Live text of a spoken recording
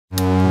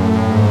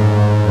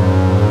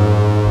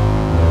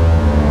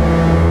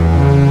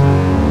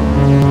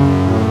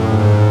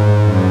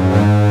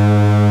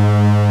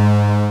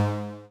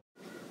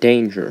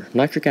Danger.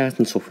 Nitric acid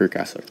and sulfuric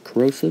acid are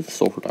corrosive,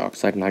 sulfur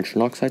dioxide and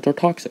nitrogen oxides are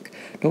toxic.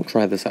 Don't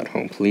try this at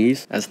home,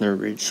 please. As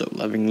narrator so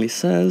lovingly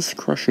says,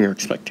 crushing your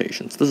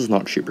expectations. This is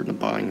not cheaper than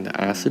buying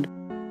the acid.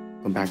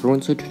 Welcome back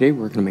everyone, so today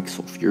we're going to make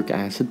sulfuric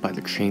acid by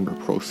the chamber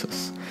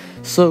process.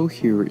 So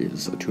here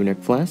is a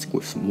 2-neck flask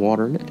with some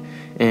water in it,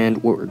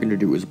 and what we're going to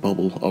do is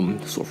bubble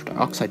sulfur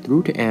dioxide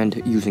through it,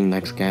 and using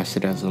nitric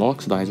acid as an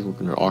oxidizer, we're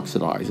going to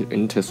oxidize it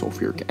into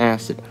sulfuric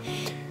acid.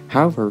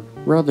 However,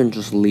 rather than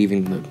just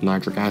leaving the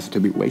nitric acid to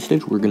be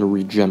wasted, we're going to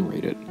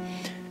regenerate it.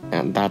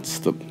 And that's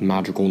the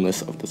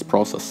magicalness of this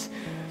process.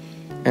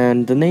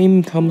 And the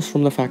name comes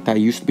from the fact that it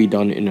used to be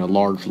done in a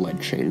large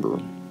lead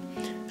chamber.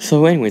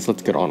 So anyways,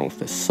 let's get on with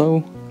this.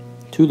 So,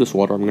 to this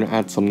water, I'm going to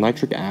add some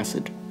nitric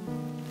acid.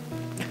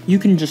 You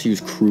can just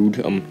use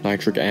crude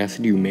nitric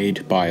acid you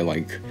made by,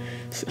 like,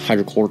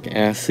 hydrochloric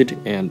acid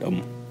and,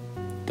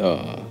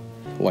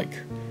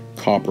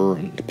 copper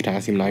and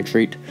potassium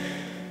nitrate.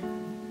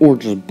 Or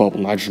just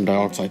bubble nitrogen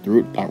dioxide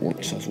through it, that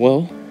works as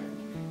well.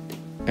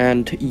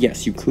 And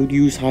yes, you could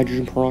use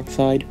hydrogen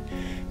peroxide,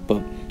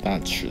 but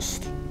that's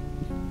just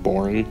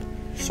boring,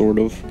 sort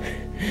of.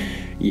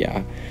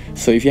 Yeah,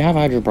 so if you have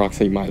hydrogen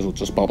peroxide, you might as well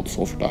just bubble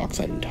sulfur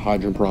dioxide into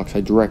hydrogen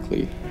peroxide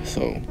directly.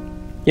 So,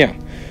 yeah.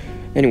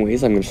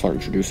 Anyways, I'm going to start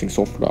introducing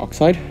sulfur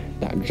dioxide.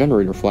 That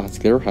generator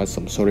flask there has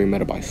some sodium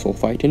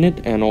metabisulfite in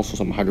it, and also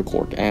some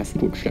hydrochloric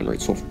acid, which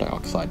generates sulfur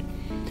dioxide.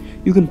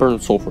 You can burn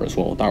sulfur as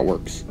well, that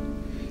works.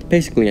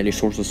 Basically, any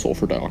source of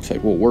sulfur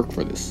dioxide will work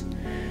for this.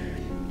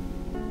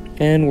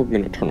 And we're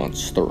going to turn on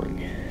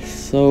stirring.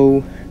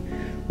 So,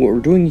 what we're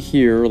doing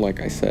here,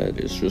 like I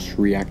said, is just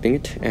reacting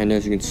it. And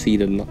as you can see,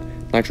 the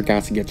nitric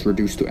acid gets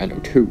reduced to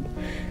NO2.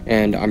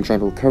 And I'm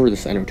trying to recover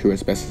this NO2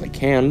 as best as I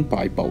can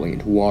by bubbling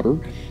into water.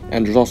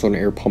 And there's also an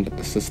air pump in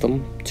the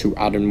system to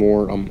add in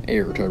more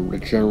air to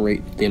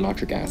regenerate the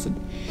nitric acid.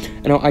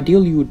 And now,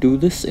 ideally, you would do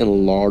this in a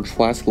large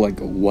flask, like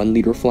a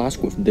 1-liter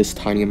flask with this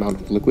tiny amount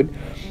of liquid.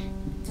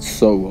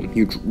 So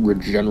you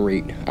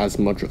regenerate as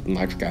much of the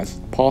nitric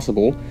acid as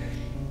possible.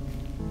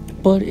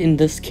 But in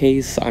this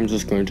case, I'm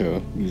just going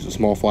to use a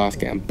small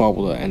flask and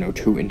bubble the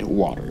NO2 into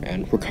water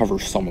and recover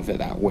some of it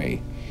that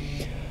way.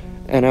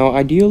 And now,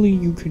 ideally,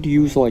 you could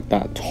use like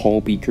that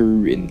tall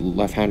beaker in the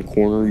left-hand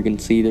corner you can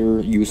see there.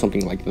 Use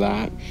something like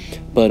that.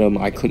 But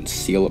I couldn't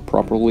seal it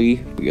properly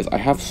because I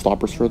have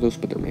stoppers for this,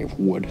 but they're made of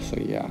wood, so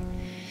yeah.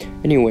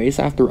 Anyways,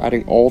 after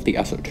adding all the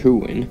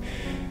SO2 in,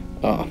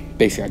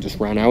 basically I just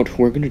ran out.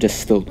 We're going to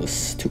distill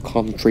this to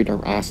concentrate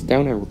our acid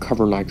down and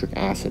recover nitric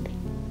acid.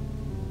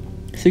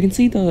 So you can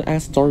see the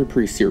acid's already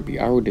pretty syrupy.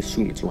 I would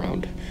assume it's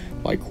around,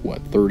 like,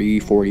 what,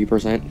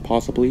 30-40%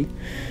 possibly.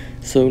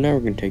 So now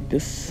we're going to take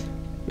this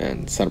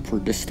and set up for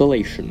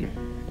distillation.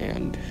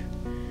 And,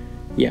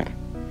 yeah.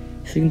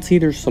 So you can see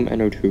there's some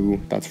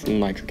NO2, that's from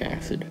nitric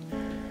acid.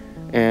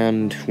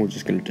 And we're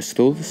just going to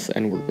distill this,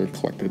 and we're going to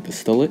collect the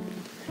distillate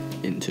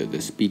into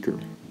this beaker.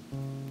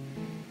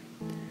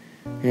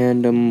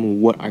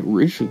 And what I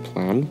originally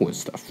planned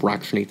was to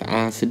fractionate the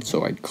acid,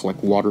 so I'd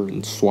collect water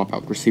and swap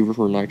out receiver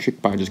for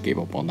nitric, but I just gave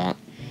up on that.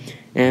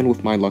 And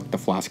with my luck, the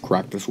flask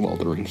cracked as well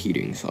during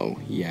heating, so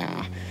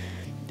yeah.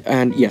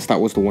 And yes,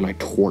 that was the one I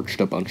torched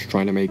a bunch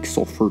trying to make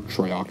sulfur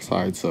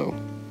trioxide, so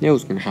it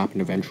was going to happen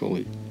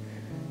eventually.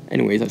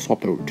 Anyways, I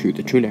swapped over to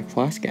the 2-neck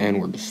flask,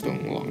 and we're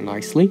distilling along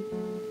nicely.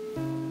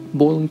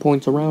 Boiling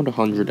point's around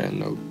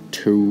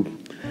 102.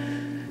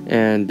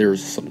 And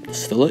there's some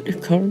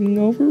distillate coming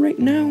over right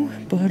now,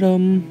 but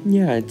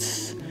yeah,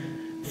 it's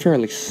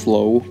fairly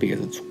slow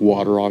because it's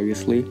water,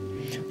 obviously.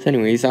 So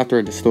anyways, after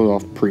I distilled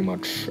off pretty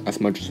much as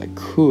I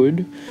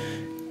could,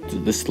 the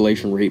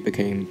distillation rate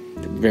became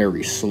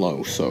very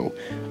slow, so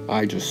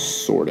I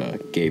just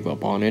sorta gave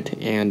up on it,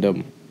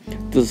 and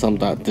disarmed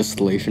that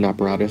distillation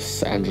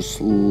apparatus and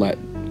just let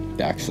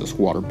the excess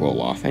water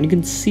boil off. And you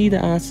can see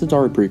the acids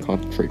are pretty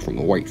concentrated from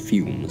the white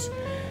fumes.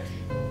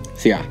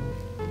 So yeah.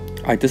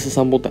 I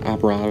disassembled the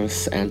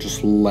apparatus and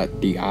just let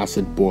the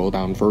acid boil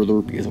down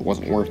further because it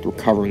wasn't worth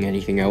recovering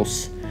anything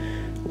else,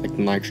 like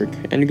the nitric.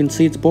 And you can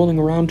see it's boiling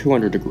around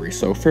 200 degrees,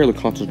 so fairly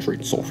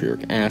concentrated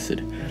sulfuric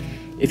acid.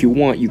 If you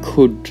want, you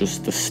could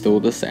just distill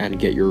this and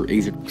get your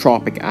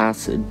azeotropic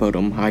acid, but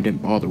I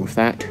didn't bother with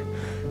that.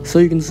 So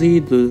you can see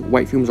the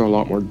white fumes are a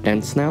lot more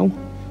dense now,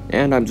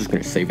 and I'm just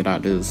going to save it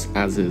as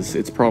is.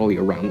 It's probably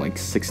around like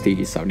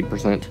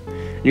 60-70%.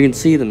 You can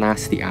see the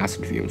nasty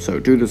acid fumes, so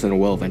do this in a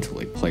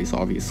well-ventilated place,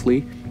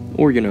 obviously.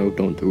 Or,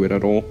 don't do it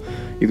at all.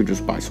 You could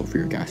just buy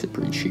sulfuric acid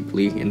pretty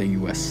cheaply in the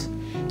US.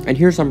 And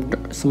here's some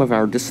of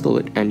our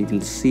distillate, and you can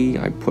see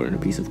I put in a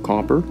piece of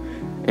copper,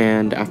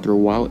 and after a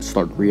while it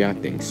started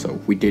reacting, so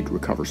we did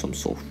recover some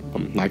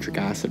nitric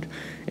acid.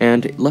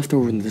 And left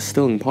over in the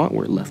distilling pot,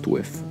 we're left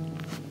with,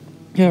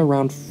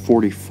 around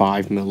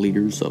 45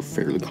 milliliters of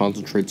fairly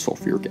concentrated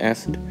sulfuric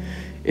acid.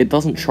 It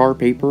doesn't char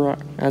paper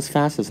as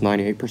fast as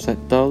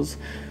 98% does,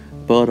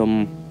 but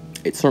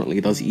it certainly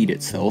does eat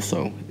it still,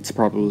 so it's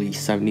probably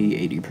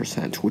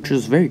 70-80%, which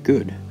is very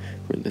good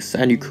for this.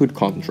 And you could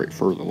concentrate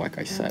further, like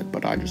I said,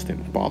 but I just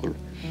didn't bother.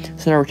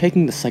 So now we're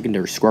taking the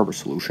secondary scrubber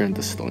solution and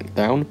distilling it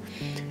down,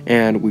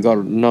 and we got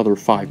another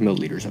 5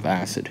 milliliters of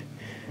acid.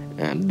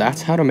 And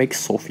that's how to make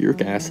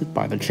sulfuric acid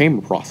by the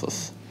chamber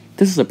process.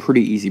 This is a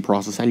pretty easy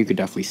process, and you could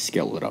definitely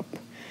scale it up.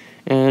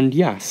 And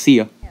yeah, see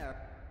ya.